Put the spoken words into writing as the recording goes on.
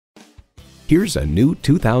Here's a new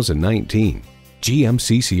 2019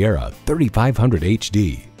 GMC Sierra 3500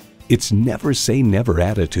 HD. Its never say never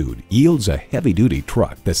attitude yields a heavy-duty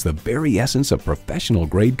truck that's the very essence of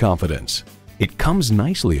professional-grade confidence. It comes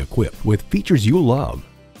nicely equipped with features you'll love: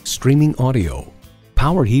 streaming audio,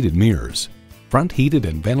 power heated mirrors, front heated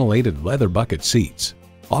and ventilated leather bucket seats,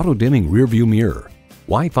 auto-dimming rearview mirror,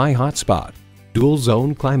 Wi-Fi hotspot, dual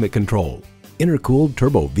zone climate control, intercooled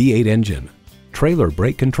turbo V8 engine, trailer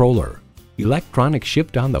brake controller, electronic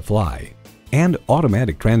shift on the fly, and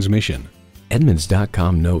automatic transmission.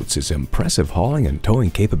 Edmunds.com notes its impressive hauling and towing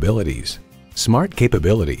capabilities. Smart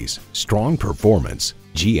capabilities, strong performance,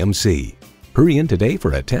 GMC. Hurry in today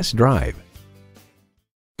for a test drive.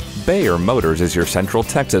 Bayer Motors is your Central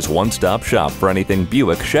Texas one-stop shop for anything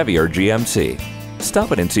Buick, Chevy, or GMC.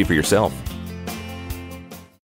 Stop it and see for yourself.